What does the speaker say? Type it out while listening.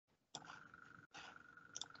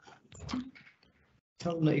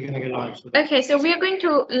Tell them that you're going to go live. Okay, so we are going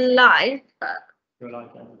to live.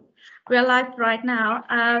 We're live right now.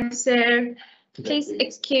 So please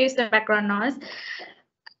excuse the background noise.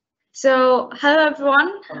 So hello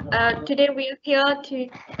everyone. Today we are here to.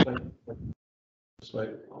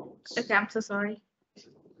 Okay, I'm so sorry.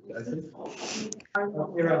 Okay.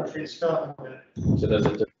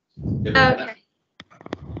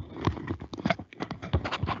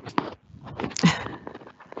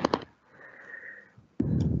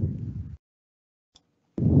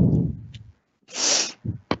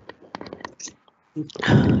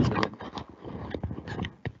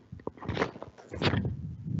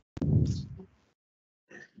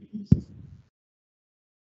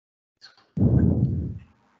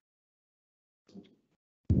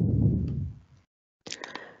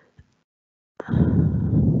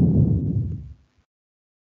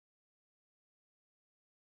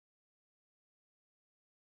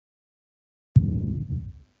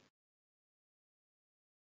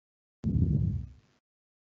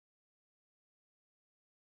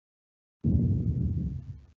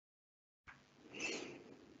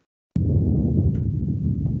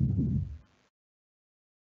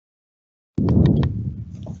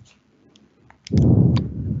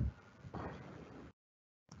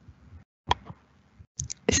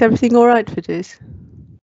 Is everything all right, Ferdous?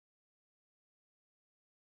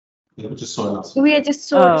 Yeah, we're just sorting out. We are just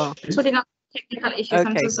sorting out technical issues. Okay.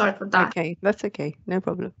 I'm so sorry for that. Okay, that's okay. No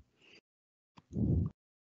problem.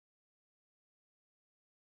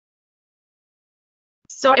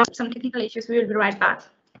 Sorry for some technical issues. We will be right back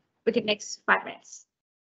within the next 5 minutes.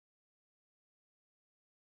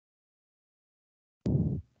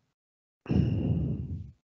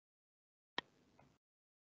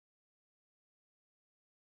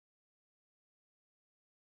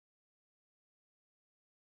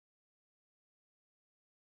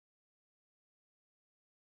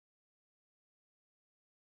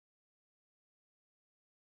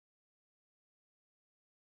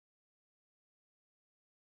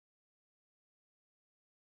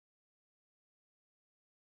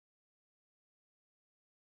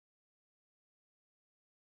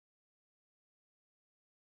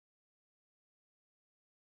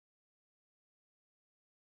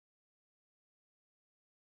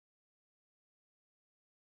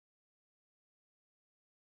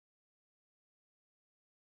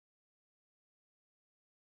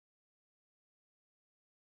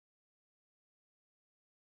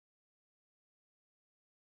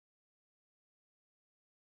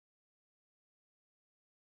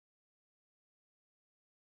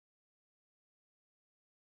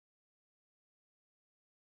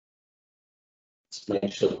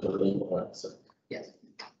 Make sure the link works. Yes.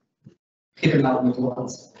 Hit them out with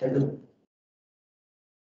once. Hello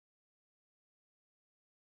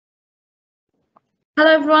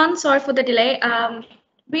everyone, sorry for the delay.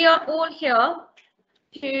 We are all here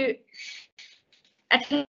to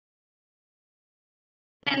attend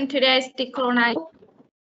today's decolonization.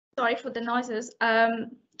 Sorry for the noises.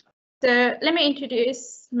 So let me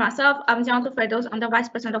introduce myself. I'm Jannatul Ferdous. I'm the Vice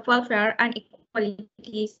President of Welfare and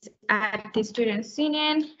Equalities at the Students'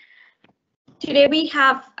 Union. Today we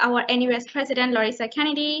have our NUS President Larissa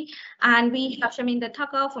Kennedy, and we have Shaminder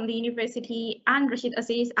Thakar from the university and Rashid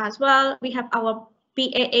Aziz as well. We have our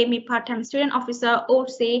BAME part-time student officer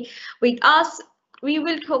Orsi with us. We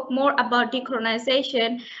will talk more about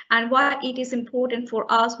decolonization and why it is important for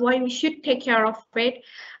us, why we should take care of it.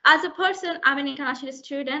 As a person, I'm an international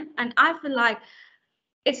student, and I feel like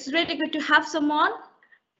it's really good to have someone,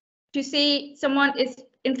 to see someone is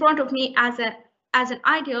in front of me as an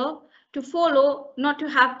ideal to follow, not to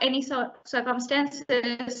have any circumstances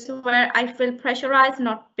where I feel pressurized,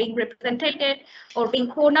 not being represented or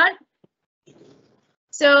being cornered.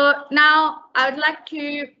 So now I would like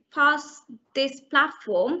to pass this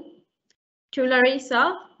platform to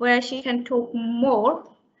Larissa, where she can talk more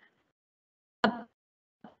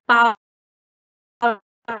about the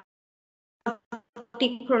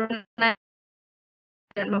decolonization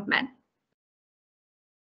movement.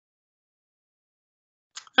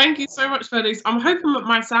 Thank you so much, Ferdous. I'm hoping that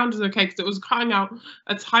my sound is okay because it was cutting out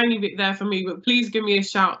a tiny bit there for me, but please give me a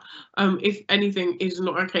shout if anything is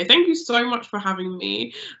not okay. Thank you so much for having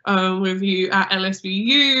me with you at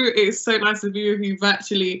LSBU. It's so nice to be with you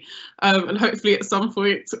virtually and hopefully at some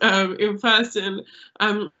point in person.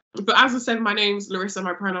 But as I said, my name's Larissa,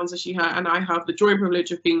 my pronouns are she, her, and I have the joy and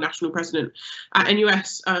privilege of being national president at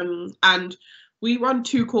NUS. And we run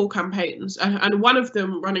 2 core campaigns, and one of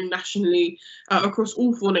them running nationally across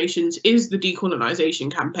all 4 nations is the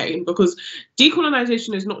decolonisation campaign, because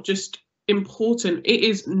decolonisation is not just important, it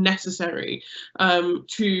is necessary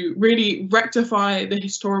to really rectify the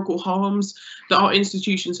historical harms that our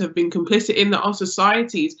institutions have been complicit in, that our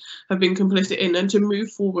societies have been complicit in, and to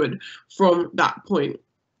move forward from that point.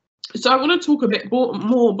 So I want to talk a bit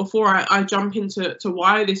more before I jump into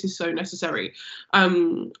why this is so necessary.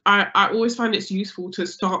 I always find it's useful to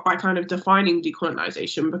start by kind of defining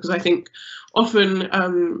decolonisation, because I think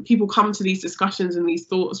often people come to these discussions and these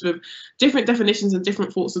thoughts with different definitions and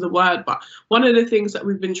different thoughts of the word. But one of the things that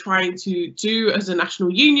we've been trying to do as a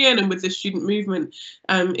national union and with the student movement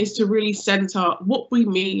is to really centre what we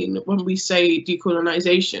mean when we say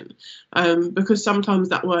decolonisation, because sometimes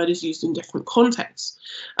that word is used in different contexts.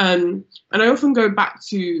 And I often go back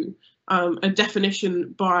to a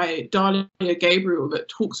definition by Dalia Gabriel that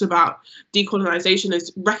talks about decolonisation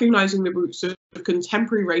as recognising the roots of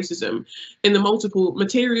contemporary racism in the multiple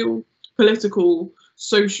material, political,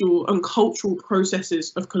 social and cultural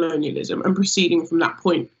processes of colonialism and proceeding from that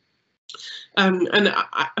point. And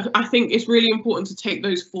I think it's really important to take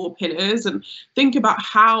those 4 pillars and think about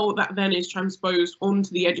how that then is transposed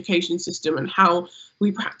onto the education system and how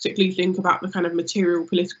we practically think about the kind of material,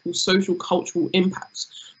 political, social, cultural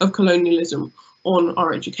impacts of colonialism on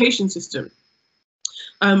our education system.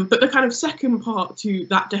 But the kind of second part to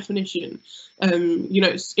that definition,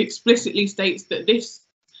 explicitly states that this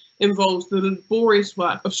involves the laborious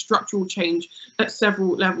work of structural change at several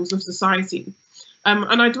levels of society.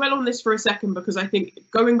 And I dwell on this for a second because I think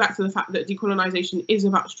going back to the fact that decolonisation is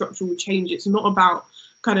about structural change, it's not about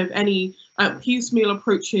kind of any piecemeal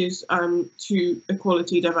approaches to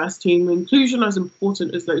equality, diversity and inclusion, as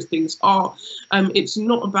important as those things are. It's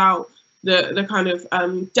not about the kind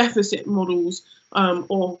of deficit models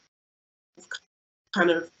or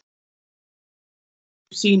kind of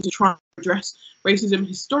seen to try and address racism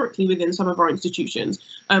historically within some of our institutions,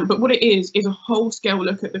 but what it is a whole-scale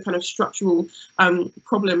look at the kind of structural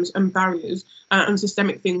problems and barriers and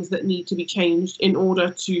systemic things that need to be changed in order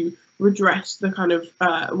to redress the kind of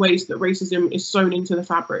ways that racism is sewn into the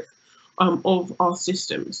fabric of our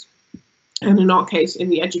systems, and in our case, in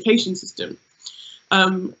the education system.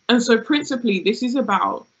 And so principally, this is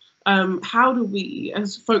about how do we,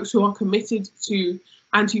 as folks who are committed to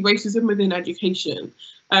anti-racism within education,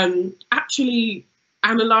 actually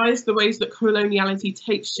analyse the ways that coloniality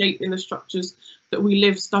takes shape in the structures that we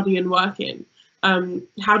live, study and work in.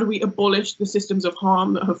 How do we abolish the systems of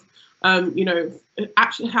harm that have,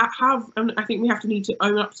 actually have, and I think we have to need to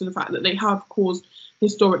own up to the fact that they have caused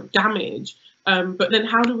historic damage, but then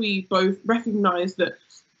how do we both recognise that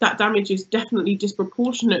that damage is definitely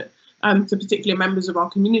disproportionate to particular members of our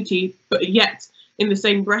community, but yet in the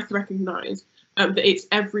same breath recognise that it's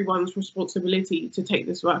everyone's responsibility to take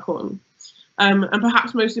this work on. And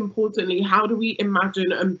perhaps most importantly, how do we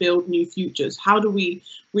imagine and build new futures? How do we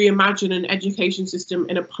reimagine an education system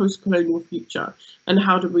in a post-colonial future? And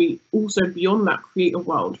how do we also, beyond that, create a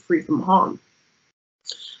world free from harm?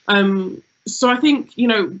 So I think,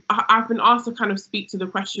 I've been asked to kind of speak to the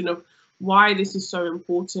question of why this is so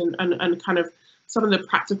important and kind of some of the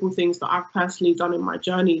practical things that I've personally done in my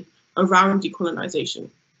journey around decolonisation.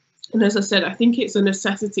 And as I said, I think it's a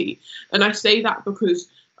necessity. And I say that because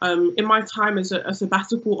in my time as a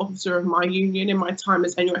sabbatical officer of my union, in my time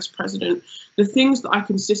as NUS president, the things that I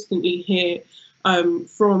consistently hear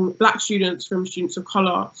from Black students, from students of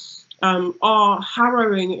colour, are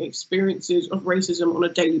harrowing experiences of racism on a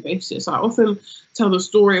daily basis. I often tell the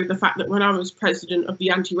story of the fact that when I was president of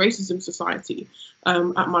the Anti-Racism Society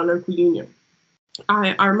at my local union,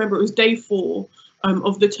 I remember it was day 4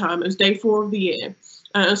 of the term, it was day 4 of the year.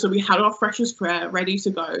 So we had our freshers' prayer ready to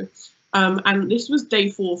go. And this was day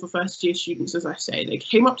 4 for first year students, as I say. They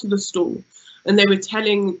came up to the stall and they were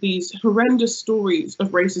telling these horrendous stories of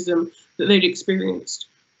racism that they'd experienced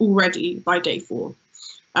already by day 4.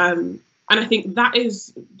 And I think that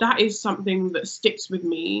is something that sticks with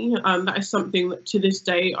me. That is something that to this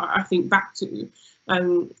day I think back to,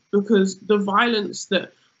 because the violence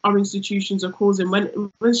that our institutions are causing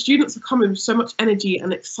when students are coming with so much energy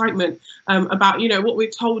and excitement about, what we're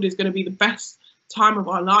told is going to be the best time of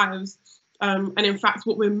our lives. And in fact,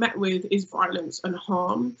 what we're met with is violence and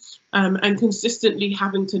harm, and consistently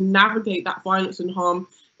having to navigate that violence and harm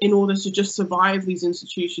in order to just survive these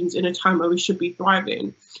institutions in a time where we should be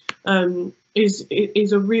thriving,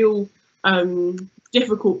 is a real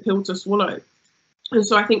difficult pill to swallow. And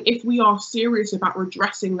so I think if we are serious about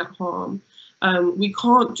redressing that harm, we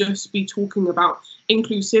can't just be talking about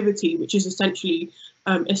inclusivity, which is essentially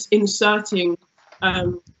inserting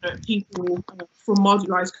people from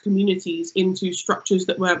marginalised communities into structures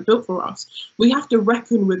that weren't built for us. We have to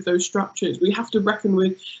reckon with those structures. We have to reckon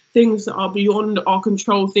with things that are beyond our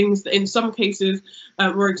control, things that in some cases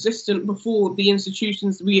were existent before the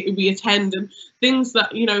institutions we attend, and things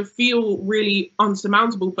that, you know, feel really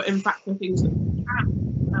unsurmountable, but in fact are things that we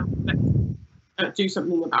can do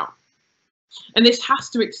something about. And this has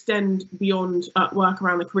to extend beyond work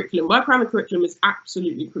around the curriculum. Work around the curriculum is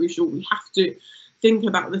absolutely crucial. We have to think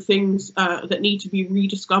about the things that need to be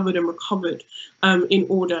rediscovered and recovered in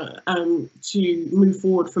order to move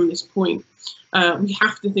forward from this point. We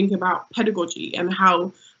have to think about pedagogy and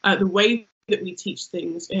how the way that we teach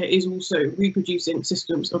things is also reproducing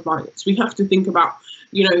systems of violence. We have to think about,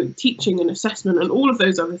 you know, teaching and assessment and all of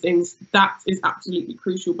those other things. That is absolutely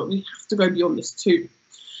crucial, but we have to go beyond this too.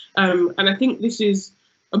 And I think this is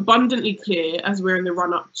abundantly clear as we're in the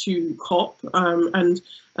run-up to COP and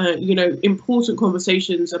you know, important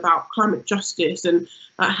conversations about climate justice and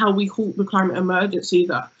how we halt the climate emergency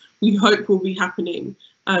that we hope will be happening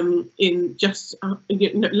in just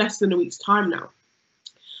less than a week's time now.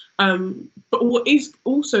 But what is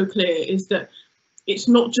also clear is that it's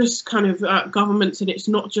not just kind of governments and it's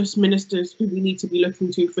not just ministers who we need to be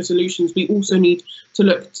looking to for solutions. We also need to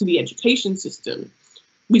look to the education system.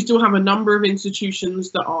 We still have a number of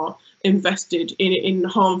institutions that are invested in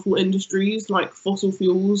harmful industries like fossil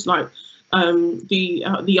fuels, like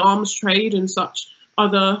the arms trade and such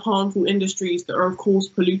other harmful industries that are of course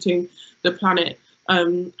polluting the planet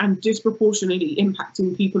and disproportionately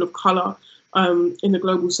impacting people of colour in the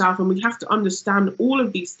global south. And we have to understand all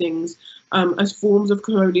of these things as forms of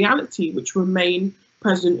coloniality which remain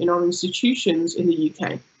present in our institutions in the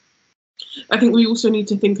UK. I think we also need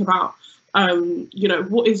to think about you know,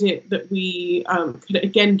 what is it that we could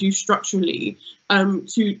again do structurally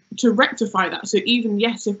to rectify that? So even,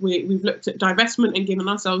 yes, if we've looked at divestment and given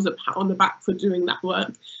ourselves a pat on the back for doing that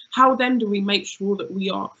work, how then do we make sure that we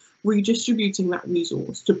are redistributing that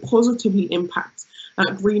resource to positively impact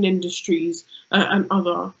green industries and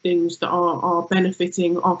other things that are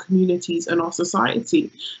benefiting our communities and our society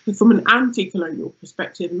from an anti-colonial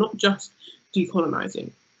perspective, not just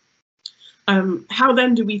decolonising? How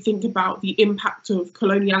then do we think about the impact of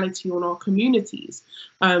coloniality on our communities?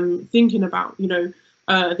 Thinking about, you know,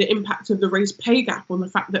 the impact of the race pay gap on the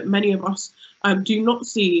fact that many of us do not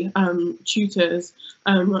see tutors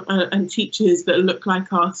and teachers that look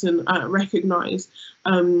like us and recognise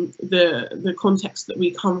the context that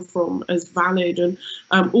we come from as valid, and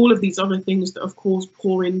all of these other things that of course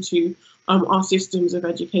pour into our systems of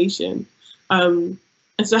education.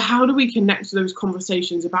 And so how do we connect those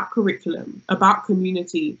conversations about curriculum, about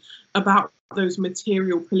community, about those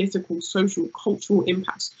material, political, social, cultural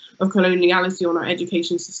impacts of coloniality on our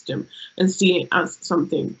education system and see it as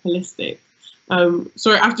something holistic?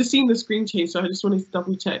 Sorry, I've just seen the screen change, so I just wanted to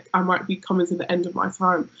double check. I might be coming to the end of my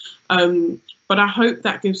time. But I hope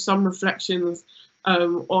that gives some reflections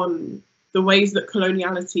on the ways that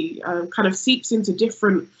coloniality kind of seeps into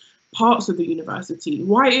different parts of the university,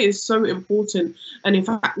 why it is so important and in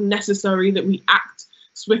fact necessary that we act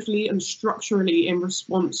swiftly and structurally in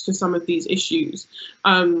response to some of these issues,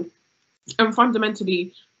 and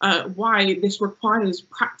fundamentally why this requires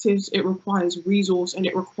practice, it requires resource, and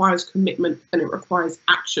it requires commitment, and it requires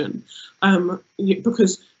action,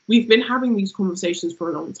 because we've been having these conversations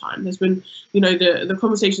for a long time. There's been, you know, the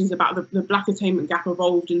conversations about the Black attainment gap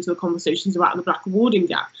evolved into the conversations about the Black awarding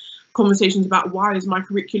gap, conversations about why is my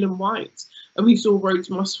curriculum white, and we saw Roads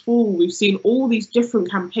Must Fall. We've seen all these different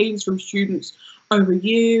campaigns from students over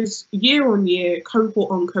years, year on year,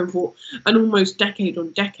 cohort on cohort, and almost decade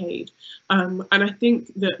on decade. And I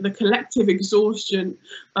think that the collective exhaustion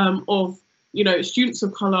of, you know, students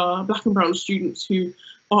of colour, Black and brown students who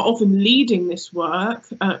are often leading this work,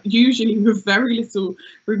 usually with very little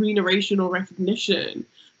remuneration or recognition.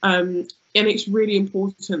 And it's really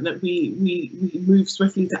important that we move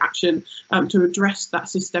swiftly to action to address that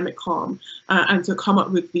systemic harm and to come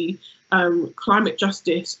up with the climate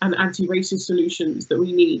justice and anti-racist solutions that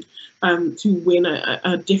we need to win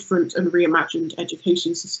a different and reimagined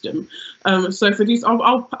education system. So for these,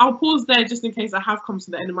 I'll pause there just in case I have come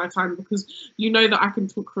to the end of my time, because you know that I can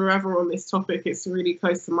talk forever on this topic. It's really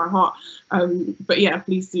close to my heart. But yeah,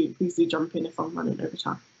 please do jump in if I'm running over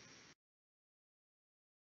time.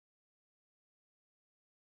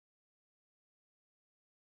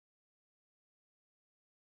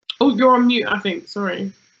 Oh, you're on mute, I think.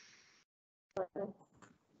 Sorry.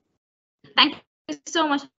 Thank you so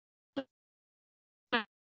much,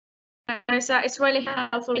 Larissa, it's really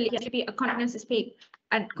helpful to be a continuous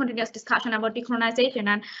discussion about decolonization.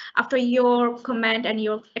 And after your comment and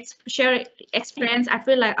your share experience, I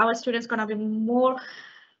feel like our students gonna be more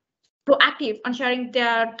proactive on sharing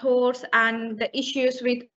their thoughts and the issues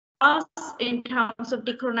with us in terms of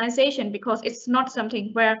decolonization, because it's not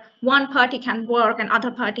something where one party can work and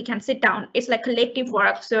other party can sit down. It's like collective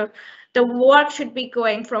work. So the work should be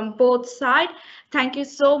going from both sides. Thank you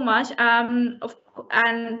so much. And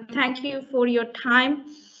thank you for your time.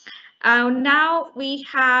 Now we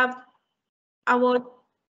have our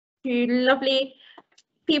two lovely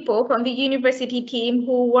people from the university team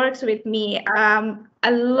who works with me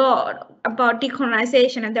a lot about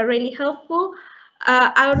decolonization, and they're really helpful.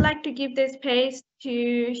 I would like to give this space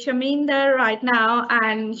to Shaminder right now,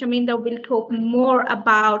 and Shaminder will talk more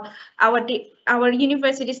about our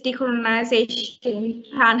university's decolonization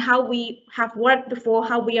and how we have worked before,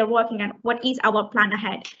 how we are working, and what is our plan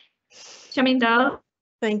ahead. Shaminder.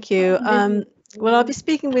 Thank you. Well, I'll be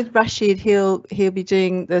speaking with Rashid. He'll be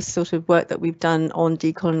doing the sort of work that we've done on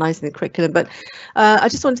decolonising the curriculum. But I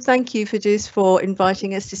just want to thank you, Ferdous, for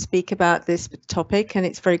inviting us to speak about this topic, and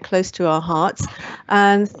it's very close to our hearts.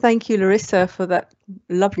 And thank you, Larissa, for that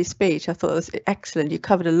lovely speech. I thought it was excellent. You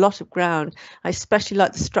covered a lot of ground. I especially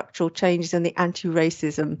like the structural changes and the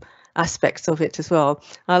anti-racism aspects of it as well.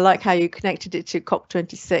 I like how you connected it to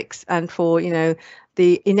COP26 and for, you know,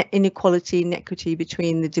 the inequality and equity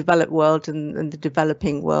between the developed world and the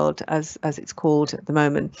developing world, as it's called at the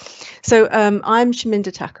moment. So I'm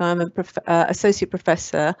Shaminder Thakar. I'm an associate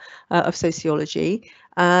professor of sociology,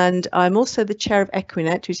 and I'm also the chair of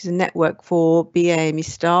Equinet, which is a network for BAME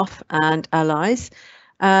staff and allies.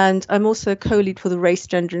 And I'm also a co-lead for the Race,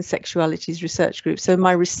 Gender and Sexualities research group. So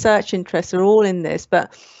my research interests are all in this,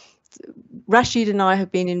 but Rashid and I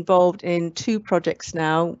have been involved in 2 projects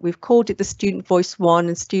now. We've called it the Student Voice 1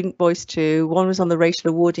 and Student Voice 2. One was on the racial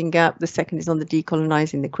awarding gap. The second is on the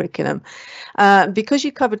decolonising the curriculum. Because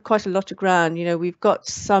you covered quite a lot of ground, you know, we've got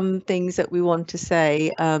some things that we want to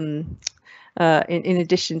say in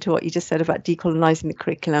addition to what you just said about decolonising the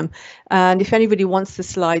curriculum. And if anybody wants the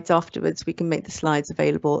slides afterwards, we can make the slides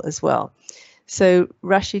available as well. So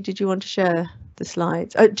Rashid, did you want to share the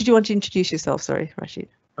slides? Did you want to introduce yourself? Sorry, Rashid.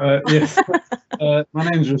 Yes, my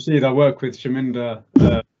name is Rashid. I work with Shaminder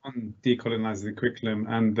on decolonising the curriculum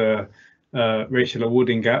and the racial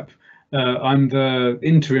awarding gap. I'm the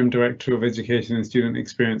Interim Director of Education and Student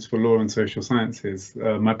Experience for Law and Social Sciences.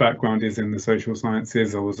 My background is in the social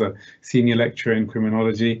sciences. I was a senior lecturer in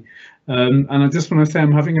criminology. And I just want to say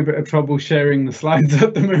I'm having a bit of trouble sharing the slides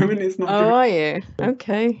at the moment. It's not. Oh, are you?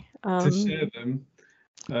 Okay. To share them.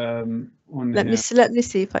 Let me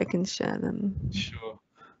see if I can share them. Sure.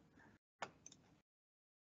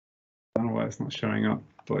 I don't know why it's not showing up,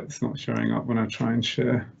 but it's not showing up when I try and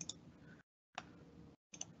share.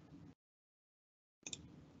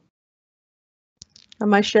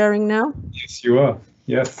 Am I sharing now? Yes, you are.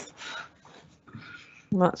 Yes.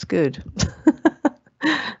 That's good.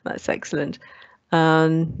 That's excellent.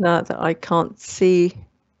 Now that I can't see,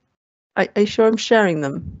 are you sure I'm sharing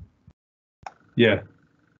them? Yeah,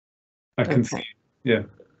 I can see. Yeah.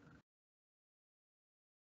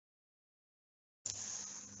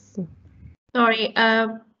 Sorry,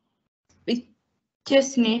 we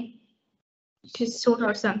just need to sort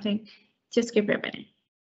out something. Just give it a minute.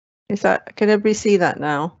 Is that, can everybody see that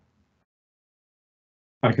now?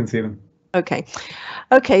 I can see them. Okay.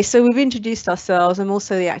 Okay, so we've introduced ourselves. I'm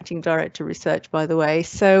also the acting director of research, by the way.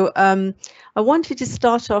 So I wanted to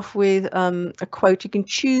start off with a quote. You can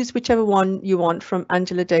choose whichever one you want from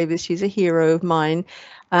Angela Davis. She's a hero of mine.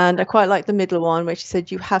 And I quite like the middle one, where she said,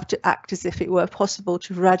 you have to act as if it were possible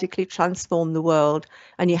to radically transform the world,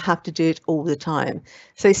 and you have to do it all the time.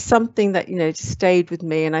 So it's something that, you know, stayed with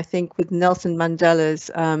me. And I think with Nelson Mandela's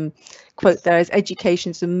quote there is,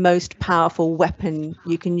 education is the most powerful weapon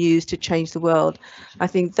you can use to change the world. I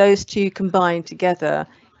think those two combined together,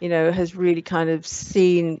 you know, has really kind of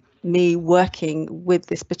seen me working with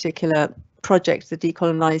this particular project, the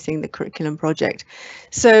Decolonising the Curriculum project.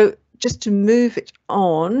 So just to move it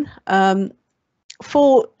on,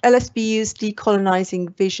 for LSBU's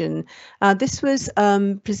decolonising vision, this was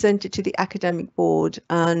presented to the academic board,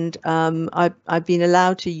 and I've been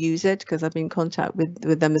allowed to use it because I've been in contact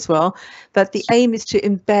with them as well. But the aim is to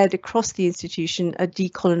embed across the institution a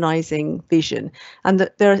decolonising vision, and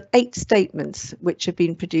that there are 8 statements which have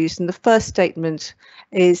been produced. And the first statement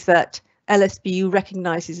is that LSBU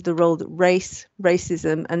recognises the role that race,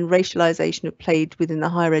 racism and racialisation have played within the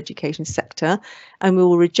higher education sector, and we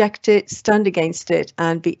will reject it, stand against it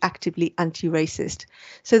and be actively anti-racist.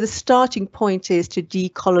 So the starting point is to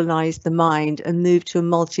decolonise the mind and move to a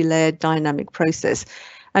multi-layered dynamic process.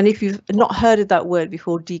 And if you've not heard of that word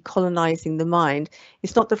before, decolonising the mind,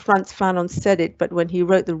 it's not that Frantz Fanon said it, but when he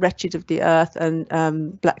wrote The Wretched of the Earth and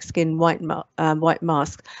Black Skin, White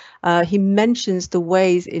Mask, he mentions the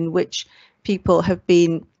ways in which people have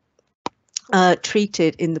been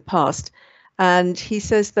treated in the past. And he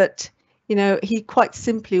says that, you know, he quite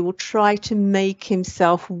simply will try to make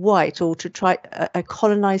himself white, or to try a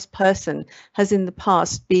colonized person has in the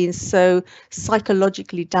past been so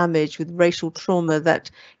psychologically damaged with racial trauma that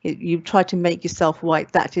you try to make yourself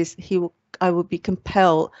white. That is, it will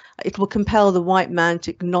compel the white man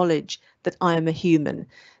to acknowledge that I am a human.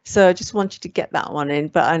 So I just wanted to get that one in,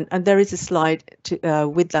 but and there is a slide to,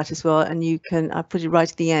 with that as well, and you can put it right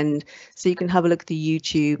at the end, so you can have a look at the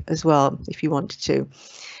YouTube as well if you wanted to.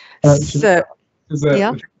 So there's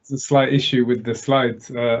a slight issue with the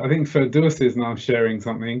slides. I think Ferdous is now sharing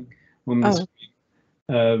something on the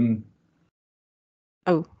screen.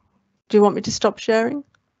 Oh, do you want me to stop sharing?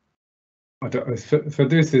 I don't.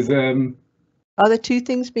 Ferdous is. Are there two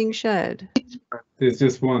things being shared? There's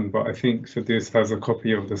just one, but I think Ferdous has a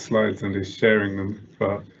copy of the slides and is sharing them.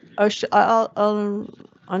 But I'll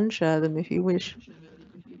unshare them if you wish.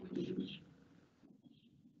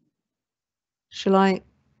 Shall I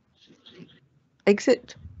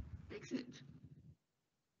exit?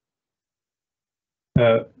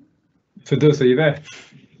 Ferdous, are you there?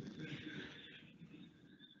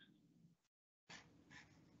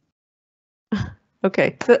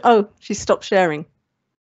 Okay. So, oh, she stopped sharing.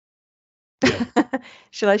 Yeah.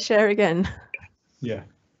 Shall I share again? Yeah.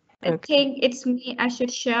 I think it's me. I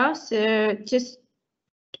should share. So just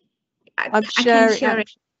I'm sharing.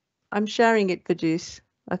 I'm sharing it, Ferdous,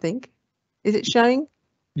 I think. Is it showing?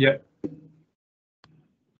 Yeah.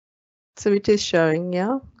 So it is showing,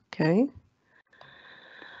 yeah. Okay.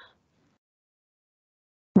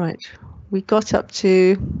 Right. We got up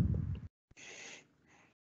to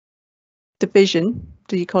the vision,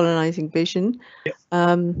 decolonizing vision.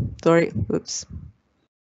 Yeah. Sorry, whoops.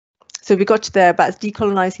 So we got to there about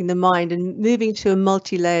decolonizing the mind and moving to a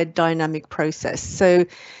multi-layered dynamic process. So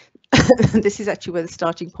this is actually where the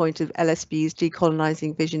starting point of LSBU's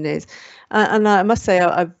decolonizing vision is. And I must say,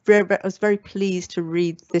 I was very pleased to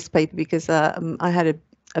read this paper because I had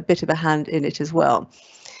a bit of a hand in it as well.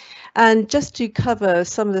 And just to cover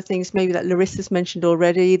some of the things maybe that Larissa's mentioned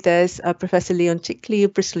already, there's Professor Leon Tickley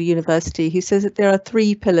of Bristol University, who says that there are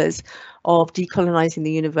 3 pillars of decolonising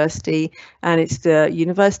the university, and it's the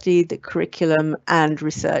university, the curriculum and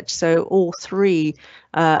research. So all 3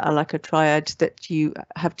 are like a triad that you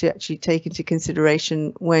have to actually take into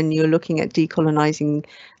consideration when you're looking at decolonising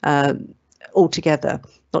altogether,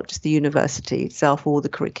 not just the university itself or the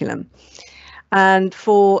curriculum. And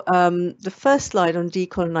for the first slide on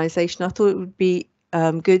decolonisation, I thought it would be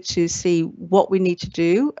good to see what we need to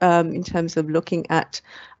do in terms of looking at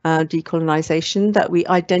decolonisation, that we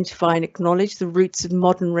identify and acknowledge the roots of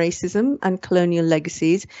modern racism and colonial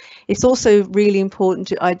legacies. It's also really important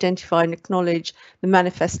to identify and acknowledge the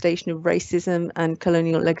manifestation of racism and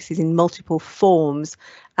colonial legacies in multiple forms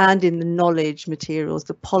and in the knowledge materials,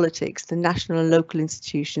 the politics, the national and local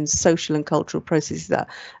institutions, social and cultural processes that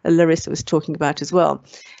Larissa was talking about as well.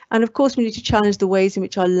 And of course, we need to challenge the ways in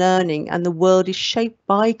which our learning and the world is shaped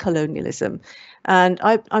by colonialism. And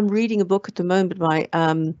I'm reading a book at the moment by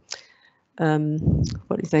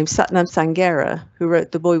what is his name, Satnam Sanghera, who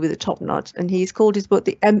wrote The Boy with the Top Knot, and he's called his book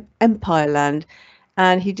The Empire Land.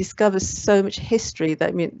 And he discovers so much history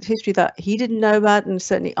that, history that he didn't know about, and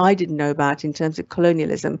certainly I didn't know about in terms of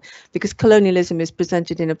colonialism, because colonialism is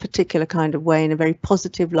presented in a particular kind of way, in a very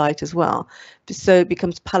positive light as well. So it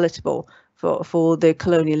becomes palatable for the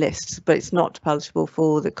colonialists, but it's not palatable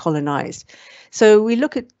for the colonized. So we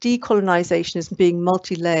look at decolonisation as being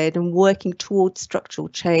multi-layered and working towards structural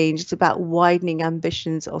change. It's about widening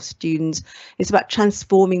ambitions of students. It's about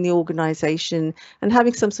transforming the organisation and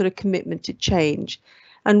having some sort of commitment to change.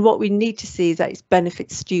 And what we need to see is that it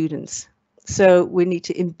benefits students. So we need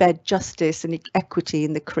to embed justice and equity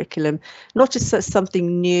in the curriculum, not just as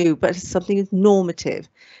something new, but as something normative.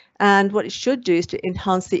 And what it should do is to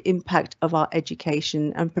enhance the impact of our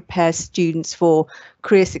education and prepare students for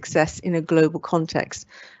career success in a global context.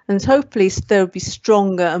 And hopefully there will be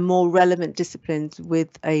stronger and more relevant disciplines with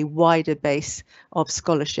a wider base of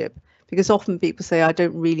scholarship, because often people say, I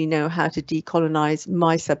don't really know how to decolonise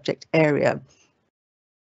my subject area.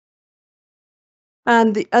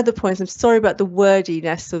 And the other points, I'm sorry about the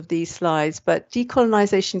wordiness of these slides, but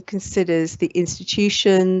decolonisation considers the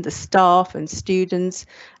institution, the staff and students,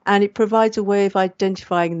 and it provides a way of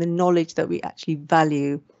identifying the knowledge that we actually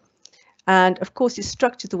value. And of course, it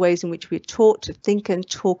structures the ways in which we're taught to think and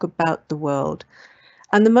talk about the world.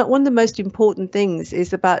 And one of the most important things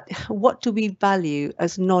is about what do we value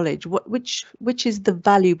as knowledge, which is the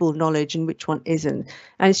valuable knowledge and which one isn't.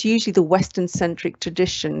 And it's usually the Western-centric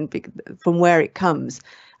tradition from where it comes.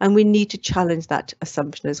 And we need to challenge that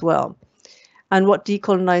assumption as well. And what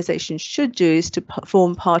decolonisation should do is to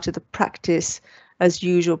form part of the practice, as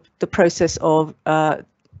usual, the process of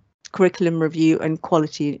curriculum review and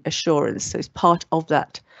quality assurance. So it's part of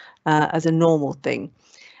that as a normal thing.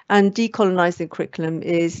 And decolonising curriculum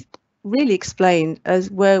is really explained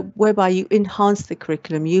as whereby you enhance the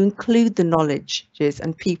curriculum, you include the knowledges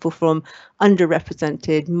and people from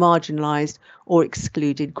underrepresented, marginalised or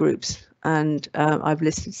excluded groups. And I've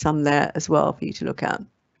listed some there as well for you to look at.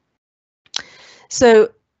 So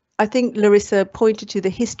I think Larissa pointed to the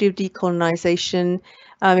history of decolonisation.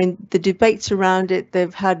 I mean, the debates around it,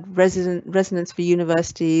 they've had resonance for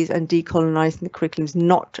universities, and decolonising the curriculum is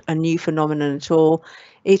not a new phenomenon at all.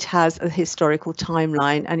 It has a historical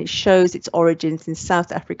timeline and it shows its origins in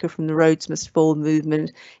South Africa from the Rhodes Must Fall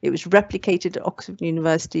movement. It was replicated at Oxford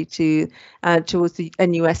University towards the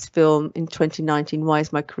NUS film in 2019, Why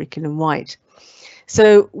is My Curriculum White?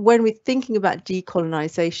 So when we're thinking about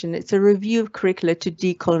decolonisation, it's a review of curricula to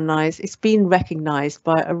decolonise. It's been recognised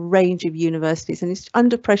by a range of universities and it's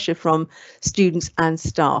under pressure from students and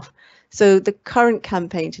staff. So the current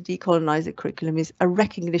campaign to decolonise the curriculum is a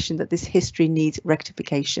recognition that this history needs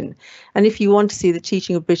rectification. And if you want to see the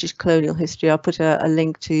teaching of British colonial history, I'll put a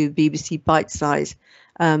link to BBC Bite Size,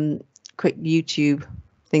 quick YouTube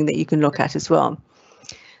thing that you can look at as well.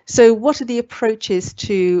 So what are the approaches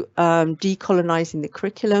to decolonising the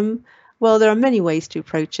curriculum? Well, there are many ways to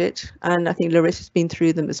approach it, and I think Larissa's been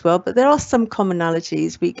through them as well, but there are some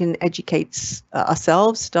commonalities. We can educate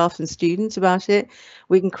ourselves, staff and students about it.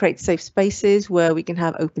 We can create safe spaces where we can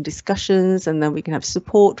have open discussions and then we can have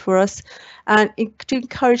support for us, and to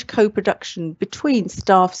encourage co-production between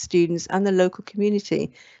staff, students and the local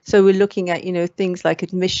community. So we're looking at, you know, things like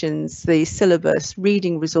admissions, the syllabus,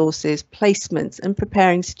 reading resources, placements and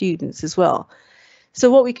preparing students as well. So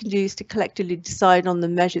what we can do is to collectively decide on the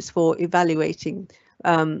measures for evaluating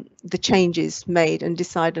the changes made and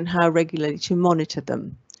decide on how regularly to monitor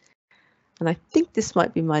them. And I think this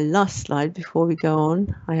might be my last slide before we go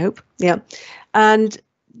on, I hope. Yeah. And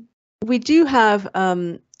we do have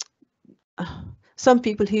some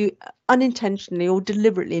people who unintentionally or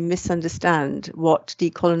deliberately misunderstand what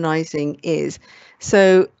decolonising is.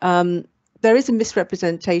 So there is a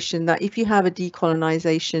misrepresentation that if you have a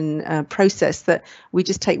decolonisation process that we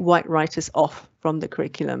just take white writers off from the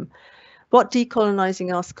curriculum. What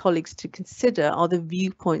decolonising asks colleagues to consider are the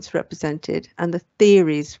viewpoints represented and the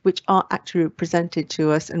theories which are actually presented to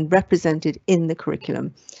us and represented in the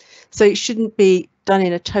curriculum. So it shouldn't be done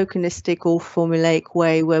in a tokenistic or formulaic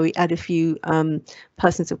way where we add a few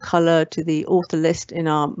persons of colour to the author list in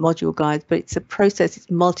our module guides, but it's a process, it's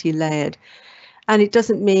multi-layered. And it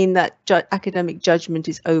doesn't mean that academic judgment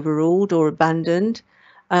is overruled or abandoned,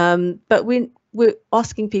 but we're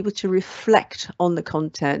asking people to reflect on the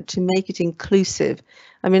content, to make it inclusive.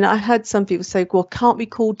 I mean, I had some people say, well, can't we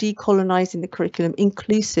call decolonising the curriculum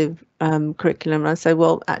inclusive curriculum? And I say,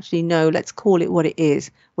 well, actually, no, let's call it what it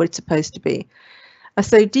is, what it's supposed to be.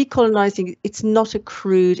 So decolonising, it's not a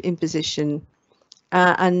crude imposition,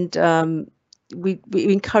 we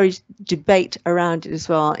encourage debate around it as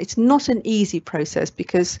well. It's not an easy process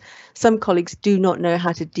because some colleagues do not know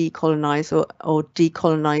how to decolonise or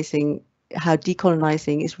decolonising, how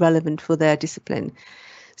decolonising is relevant for their discipline.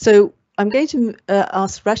 So I'm going to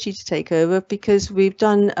ask Rashid to take over because we've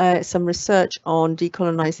done some research on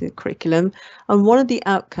decolonising the curriculum, and one of the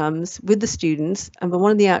outcomes with the students, and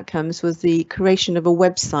one of the outcomes was the creation of a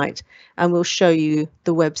website, and we'll show you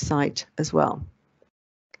the website as well.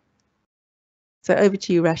 So over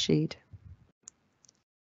to you, Rashid.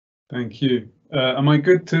 Thank you. Am I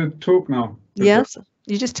good to talk now? Yes,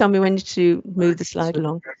 you just tell me when to move the slide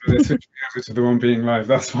along. Switch over to the one being live,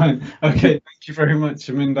 that's fine. Okay, thank you very much,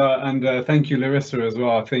 Shaminder, and thank you, Larissa, as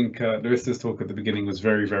well. I think Larissa's talk at the beginning was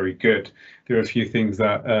very, very good. There are a few things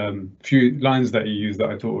that, few lines that you used that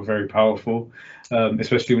I thought were very powerful,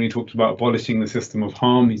 especially when he talked about abolishing the system of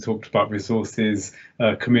harm. He talked about resources,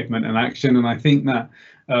 commitment and action, and I think that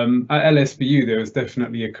at LSBU there was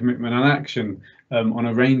definitely a commitment and action on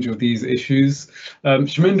a range of these issues.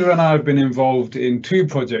 Shaminder and I have been involved in 2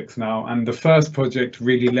 projects now, and the first project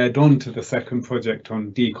really led on to the second project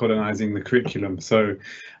on decolonising the curriculum. So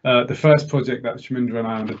the first project that Shaminder and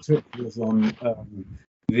I undertook was on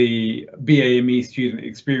the BAME student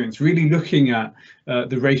experience, really looking at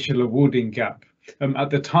the racial awarding gap. At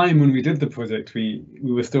the time when we did the project, we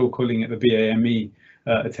were still calling it the BAME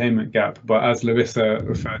attainment gap, but as Larissa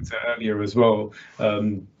referred to earlier as well,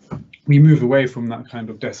 we move away from that kind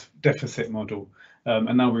of deficit model,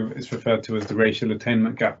 and now it's referred to as the racial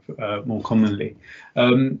attainment gap more commonly.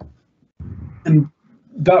 And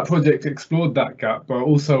that project explored that gap, but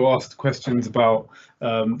also asked questions about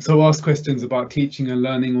teaching and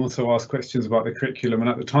learning, also asked questions about the curriculum. And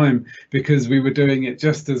at the time, because we were doing it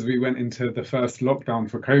just as we went into the first lockdown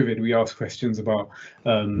for COVID, we asked questions about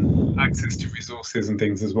access to resources and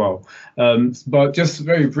things as well. But just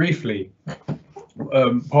very briefly,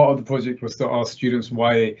 part of the project was to ask students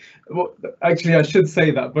why. Well, actually, I should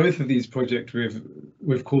say that both of these projects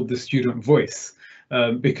we've called the student voice.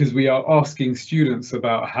 Because we are asking students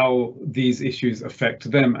about how these issues affect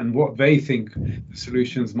them and what they think the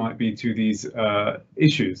solutions might be to these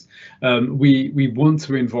issues. We want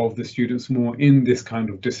to involve the students more in this kind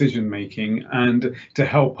of decision making and to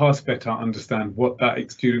help us better understand what that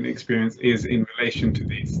student experience is in relation to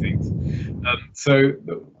these things. So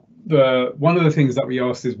one of the things that we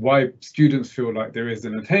asked is why students feel like there is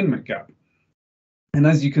an attainment gap. And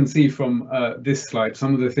as you can see from this slide,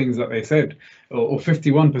 some of the things that they said, or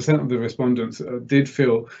 51% of the respondents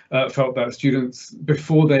felt that students,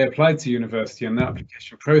 before they applied to university and the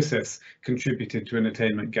application process, contributed to an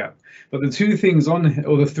attainment gap. But the 2 things or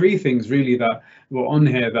the 3 things really that were on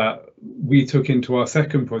here that we took into our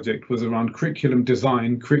second project was around curriculum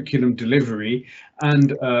design, curriculum delivery,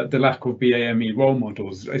 and the lack of BAME role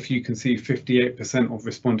models. If you can see, 58% of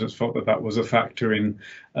respondents felt that that was a factor in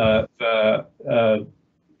the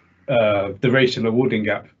racial awarding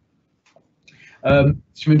gap.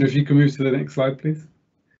 Shaminder, if you can move to the next slide, please.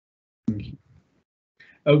 Thank you.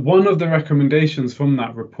 One of the recommendations from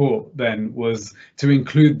that report then was to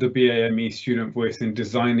include the BAME student voice in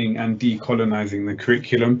designing and decolonising the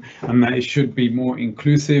curriculum, and that it should be more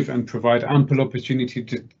inclusive and provide ample opportunity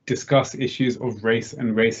to discuss issues of race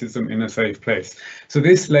and racism in a safe place. So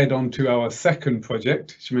this led on to our second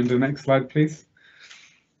project. Shaminder, next slide, please.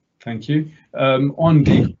 Thank you. On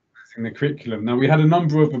decolonising the curriculum. Now, we had a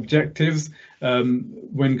number of objectives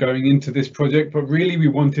when going into this project, but really we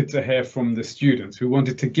wanted to hear from the students. We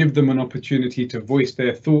wanted to give them an opportunity to voice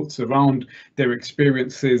their thoughts around their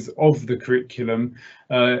experiences of the curriculum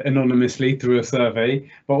anonymously through a survey,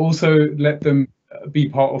 but also let them be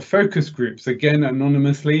part of focus groups, again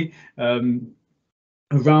anonymously, around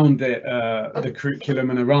the curriculum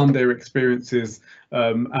and around their experiences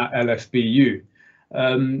at LSBU.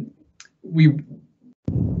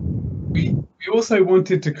 We also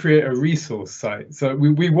wanted to create a resource site. So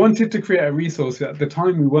we wanted to create a resource. At the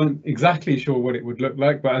time, we weren't exactly sure what it would look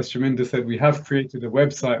like, but as Shaminder said, we have created a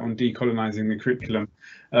website on decolonising the curriculum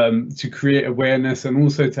to create awareness and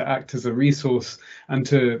also to act as a resource and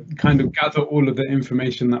to kind of gather all of the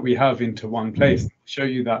information that we have into one place. I'll show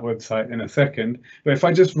you that website in a second. But if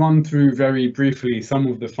I just run through very briefly some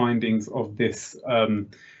of the findings of this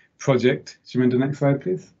project. Shaminder, next slide,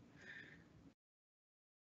 please.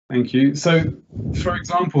 Thank you. So, for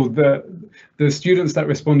example, the students that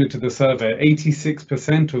responded to the survey,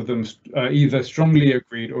 86% of them either strongly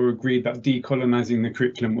agreed or agreed that decolonising the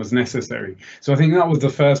curriculum was necessary. So I think that was the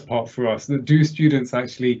first part for us, that do students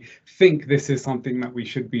actually think this is something that we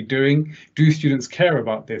should be doing? Do students care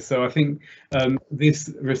about this? So I think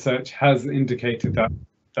this research has indicated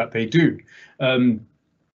that they do.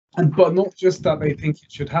 But not just that they think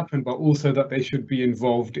it should happen, but also that they should be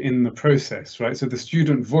involved in the process, right? So the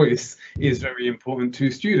student voice is very important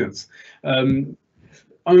to students.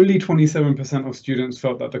 Only 27% of students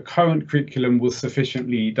felt that the current curriculum was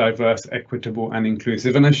sufficiently diverse, equitable and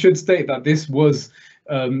inclusive. And I should state that this was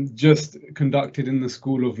just conducted in the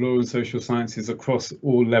School of Law and Social Sciences across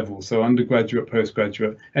all levels. So undergraduate,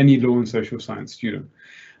 postgraduate, any law and social science student.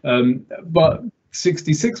 But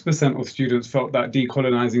 66% of students felt that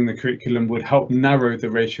decolonising the curriculum would help narrow the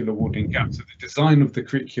racial awarding gap. So the design of the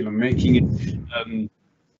curriculum, making it,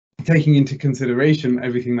 taking into consideration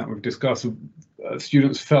everything that we've discussed,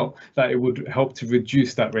 students felt that it would help to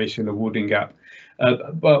reduce that racial awarding gap.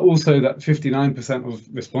 But also that 59% of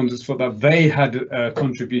respondents thought that they had a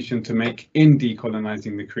contribution to make in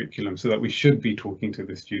decolonising the curriculum, so that we should be talking to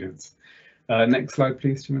the students. Next slide,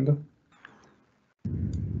 please, Shaminder.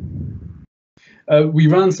 We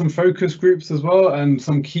ran some focus groups as well, and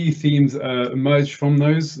some key themes emerged from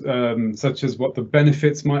those, such as what the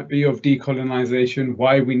benefits might be of decolonisation,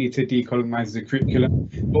 why we need to decolonise the curriculum,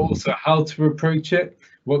 but also how to approach it,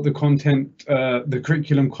 what the content, the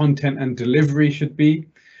curriculum content and delivery should be,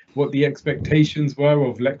 what the expectations were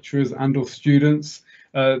of lecturers and of students.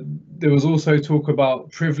 There was also talk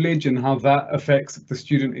about privilege and how that affects the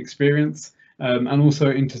student experience. And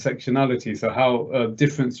also intersectionality, so how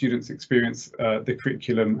different students experience the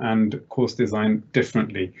curriculum and course design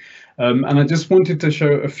differently. And I just wanted to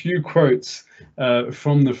show a few quotes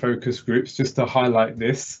from the focus groups just to highlight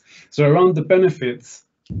this. So around the benefits,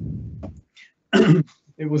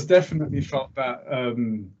 it was definitely felt that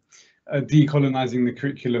decolonising the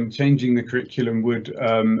curriculum, changing the curriculum would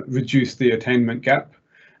reduce the attainment gap.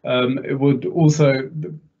 It would also,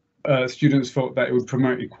 students felt that it would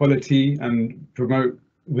promote equality and promote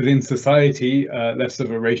within society less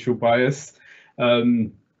of a racial bias,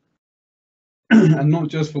 and not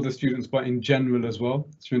just for the students but in general as well.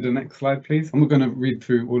 Should we do the next slide, please? I'm not going to read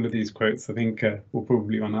through all of these quotes. I think we'll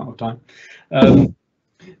probably run out of time.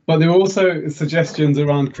 But there were also suggestions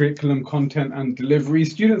around curriculum content and delivery.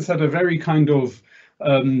 Students had a very kind of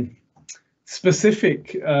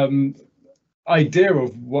specific idea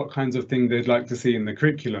of what kinds of things they'd like to see in the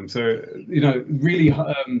curriculum. So, you know, really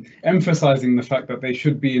emphasizing the fact that they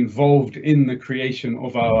should be involved in the creation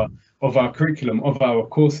of our curriculum, of our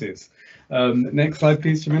courses. Next slide,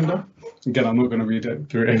 please, Shaminder. Again, I'm not going to read it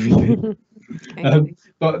through everything.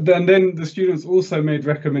 But then the students also made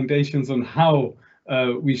recommendations on how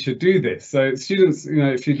we should do this. So students, you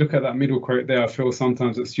know, if you look at that middle quote there, I feel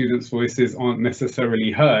sometimes that students' voices aren't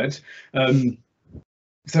necessarily heard.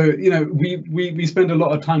 So, you know, we spend a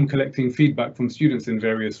lot of time collecting feedback from students in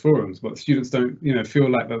various forums, but students don't, you know,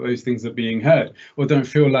 feel like that those things are being heard, or don't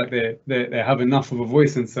feel like they have enough of a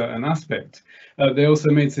voice in certain aspect. They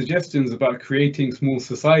also made suggestions about creating small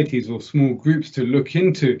societies or small groups to look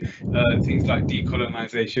into things like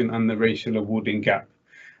decolonisation and the racial awarding gap.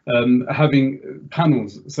 Having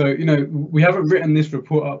panels. So, you know, we haven't written this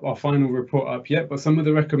report up, our final report up yet, but some of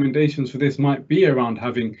the recommendations for this might be around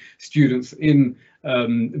having students in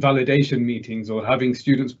validation meetings, or having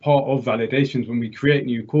students part of validations when we create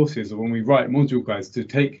new courses or when we write module guides, to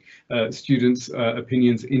take students'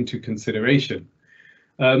 opinions into consideration.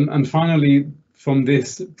 And finally, from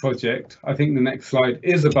this project, I think the next slide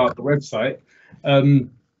is about the website. The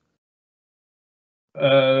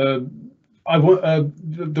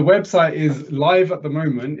website is live at the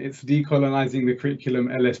moment. It's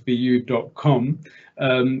decolonisingthecurriculum.lsbu.com.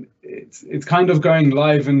 It's kind of going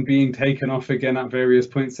live and being taken off again at various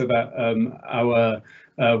points so that our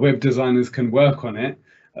web designers can work on it.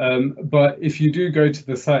 But if you do go to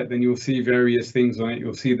the site, then you'll see various things on it.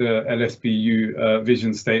 You'll see the LSBU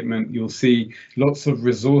vision statement. You'll see lots of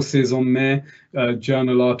resources on there,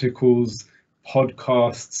 journal articles,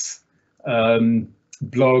 podcasts,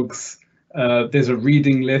 blogs. There's a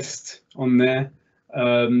reading list on there,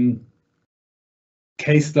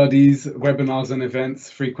 case studies, webinars and events,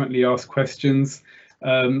 frequently asked questions.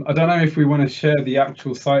 I don't know if we want to share the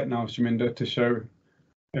actual site now, Shaminder, to show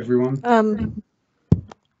everyone.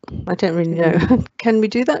 I don't really know. Can we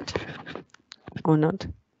do that or not?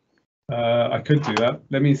 I could do that.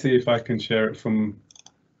 Let me see if I can share it from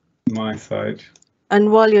my side.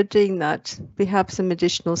 And while you're doing that, we have some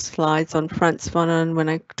additional slides on Frantz Fanon when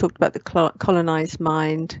I talked about the colonized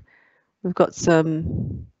mind. We've got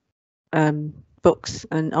some books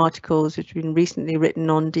and articles which have been recently written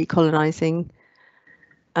on decolonizing,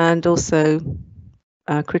 and also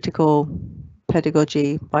critical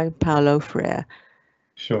pedagogy by Paulo Freire.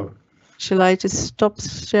 Sure. Shall I just stop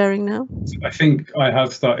sharing now? I think I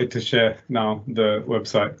have started to share now the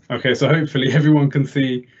website. Okay, so hopefully everyone can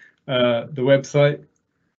see the website.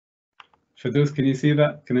 Ferdous, can you see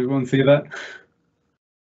that? Can everyone see that?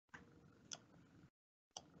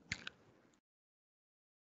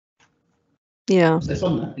 Yeah. It's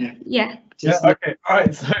on there. Yeah. Yeah. Yeah. Okay. All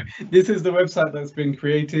right. So this is the website that's been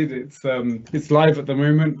created. It's live at the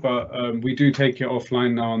moment, but we do take it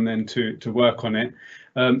offline now and then to work on it.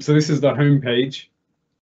 So this is the home page.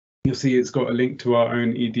 You'll see it's got a link to our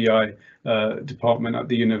own EDI department at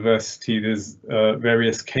the university. There's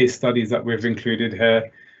various case studies that we've included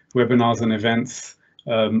here, webinars and events,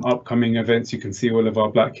 upcoming events. You can see all of our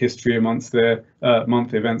Black History Month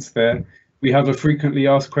events there. We have a frequently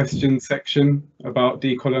asked questions section about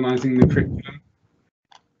decolonizing the curriculum.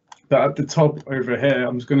 But at the top over here,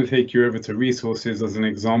 I'm just going to take you over to resources as an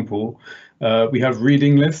example. We have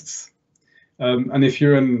reading lists. And if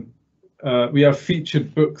you're in, we have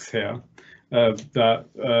featured books here. that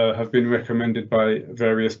have been recommended by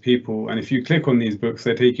various people. And if you click on these books,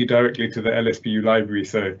 they take you directly to the LSBU library.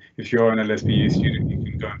 So if you're an LSBU student,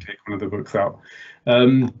 you can go and take one of the books out.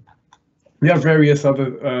 We have various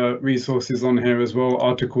other resources on here as well,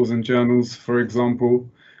 articles and journals, for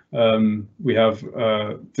example. We have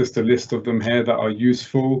just a list of them here that are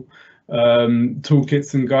useful,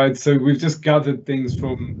 toolkits and guides. So we've just gathered things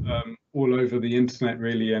from all over the internet,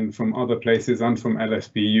 really, and from other places and from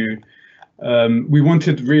LSBU. We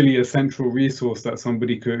wanted really a central resource that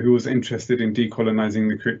somebody who was interested in decolonizing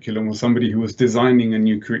the curriculum, or somebody who was designing a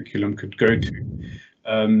new curriculum, could go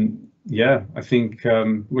to. Yeah, I think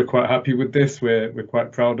we're quite happy with this. We're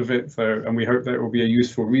quite proud of it. So, and we hope that it will be a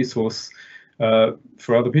useful resource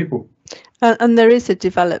for other people. And there is a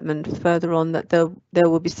development further on that there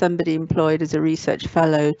will be somebody employed as a research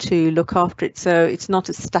fellow to look after it. So it's not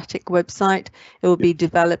a static website. It will be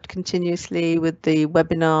developed continuously with the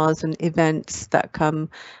webinars and events that come,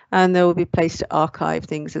 and there will be a place to archive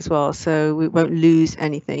things as well. So we won't lose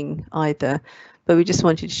anything either. But we just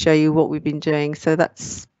wanted to show you what we've been doing. So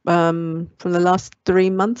that's from the last 3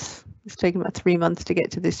 months. It's taken about 3 months to get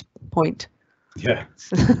to this point. Yeah.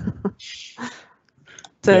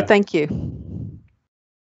 So yeah. Thank you.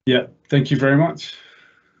 Yeah, thank you very much.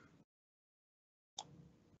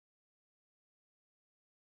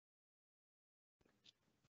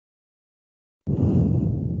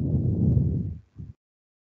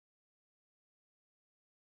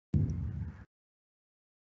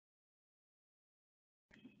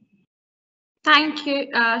 Thank you,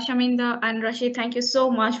 Shaminder and Rashid. Thank you so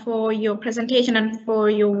much for your presentation and for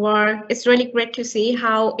your work. It's really great to see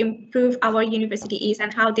how improved our university is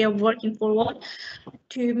and how they are working forward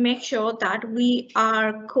to make sure that we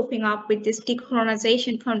are coping up with this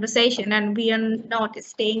decolonization conversation and we are not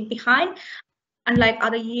staying behind, unlike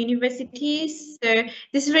other universities. So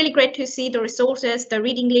this is really great to see the resources, the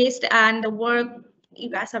reading list, and the work you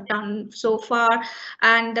guys have done so far.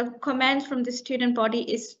 And the comments from the student body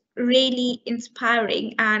is really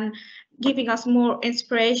inspiring and giving us more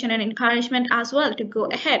inspiration and encouragement as well to go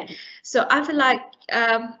ahead. So I feel like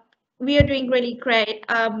we are doing really great.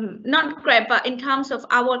 Not great, but in terms of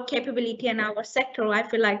our capability and our sector, I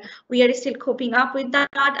feel like we are still coping up with that.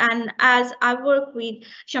 And as I work with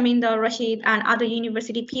Shaminder, Rashid, and other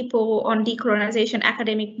university people on decolonization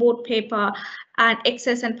academic board paper and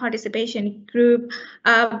access and participation group,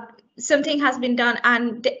 something has been done,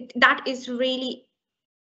 and that is really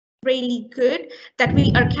good that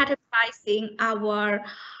we are categorizing our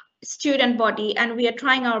student body and we are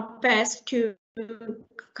trying our best to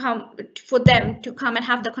for them to come and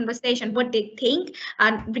have the conversation what they think,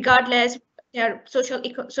 and regardless their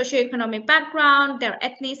socioeconomic background, their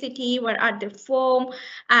ethnicity, where are they from,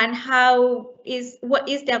 and what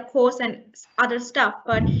is their course and other stuff.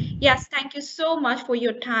 But yes, thank you so much for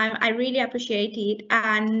your time. I really appreciate it.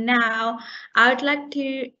 And now I would like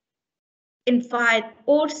to invite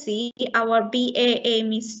Orsi, our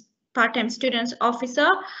BAME part-time students officer.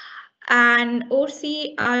 And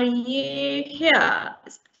Orsi, are you here?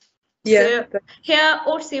 Yeah. So here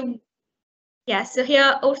Orsi, yes. So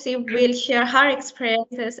here Orsi will share her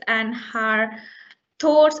experiences and her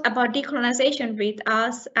thoughts about decolonization with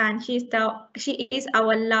us, and she is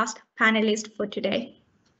our last panelist for today.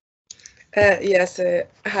 Yes,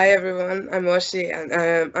 hi everyone, I'm Orsi and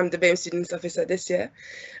I'm the BAME Students Officer this year.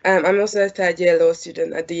 I'm also a third-year law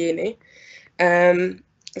student at the uni.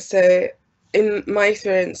 So in my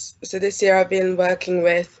experience, so this year I've been working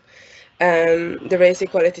with the Race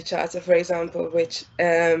Equality Charter, for example, which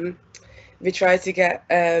we try to get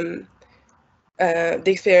the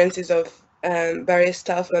experiences of various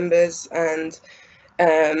staff members and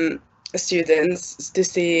students to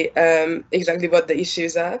see exactly what the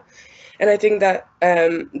issues are. And I think that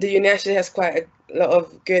the uni actually has quite a lot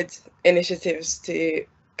of good initiatives to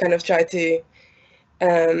kind of try to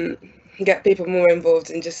get people more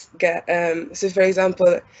involved and just get, so for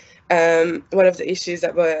example, one of the issues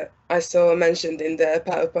that I saw mentioned in the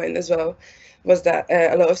PowerPoint as well was that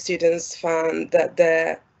a lot of students found that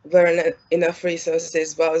there weren't enough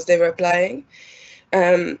resources whilst they were applying.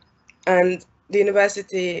 And the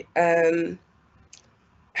university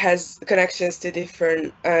has connections to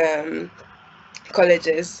different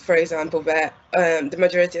colleges, for example, where the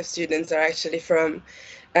majority of students are actually from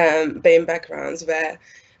BAME backgrounds, where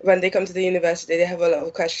when they come to the university, they have a lot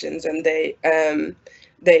of questions and they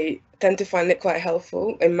tend to find it quite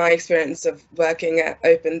helpful. In my experience of working at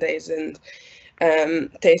open days and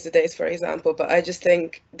taster days, for example, but I just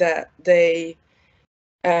think that they,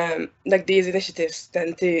 like these initiatives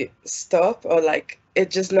tend to stop, or like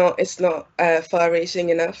it's not far-reaching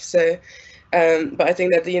enough. So but I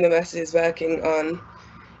think that the university is working on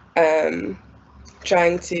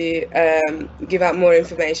trying to give out more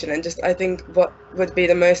information, and just I think what would be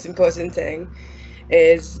the most important thing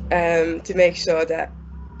is to make sure that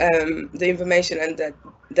the information and that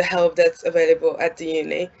the help that's available at the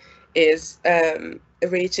uni is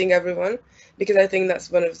reaching everyone, because I think that's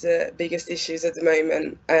one of the biggest issues at the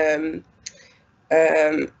moment,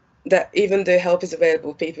 that even though help is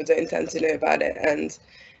available, people don't tend to know about it. And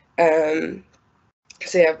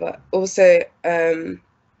so yeah, but also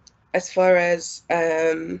as far as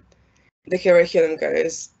the curriculum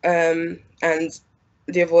goes, and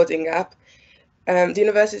the awarding gap, the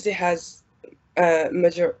university has the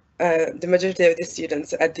majority of the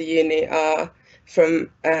students at the uni are from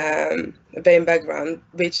a BAME background,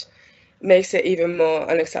 which makes it even more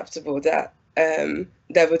unacceptable that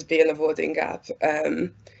there would be an awarding gap.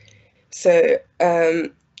 So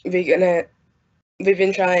we've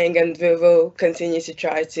been trying, and we will continue to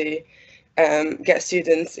try to get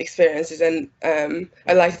students experiences, and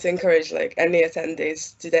I'd like to encourage like any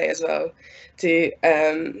attendees today as well to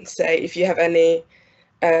say if you have any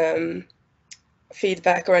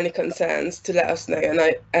feedback or any concerns, to let us know.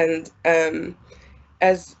 And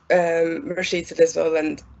as Rashid said as well,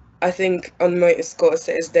 and I think on most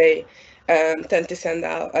courses they tend to send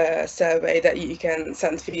out a survey that you can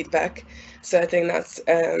send feedback, so I think that's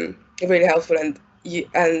really helpful, and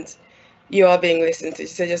you are being listened to.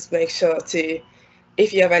 So just make sure to,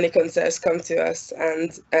 if you have any concerns, come to us,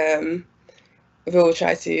 and we will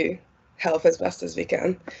try to help as best as we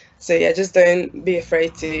can. So yeah, just don't be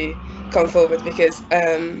afraid to come forward, because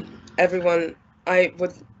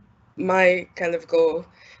my kind of goal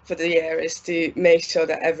for the year is to make sure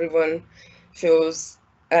that everyone feels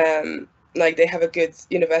like they have a good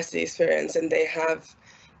university experience, and they have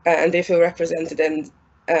and they feel represented, and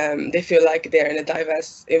they feel like they're in a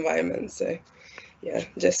diverse environment. So yeah,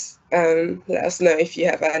 just let us know if you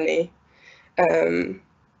have any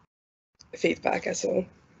feedback at all.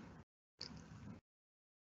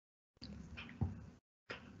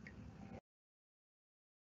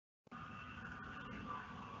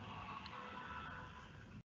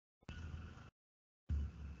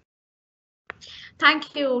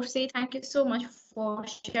 Thank you, Orsi. Thank you so much for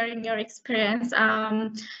sharing your experience.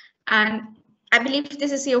 And I believe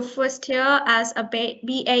this is your first year as a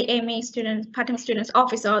BAME student, part-time students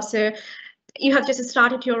officer. So you have just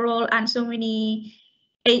started your role, and so many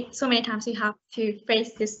times you have to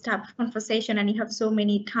face this type of conversation, and you have so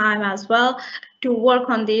many time as well to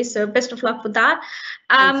work on this. So best of luck with that.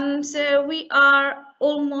 So we are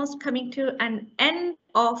almost coming to an end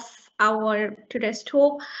of our today's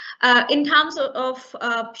talk. In terms of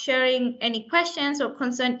sharing any questions or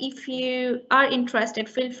concern, if you are interested,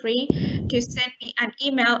 feel free to send me an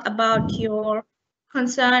email about your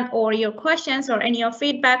concern or your questions or any of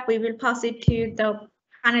feedback. We will pass it to the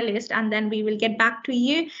panelists, and then we will get back to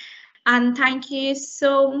you. And thank you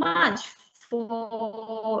so much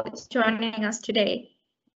for joining us today.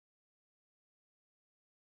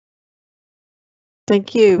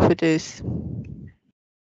 Thank you, Ferdous.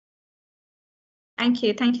 Thank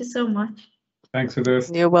you so much. Thanks for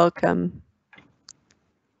this. You're welcome.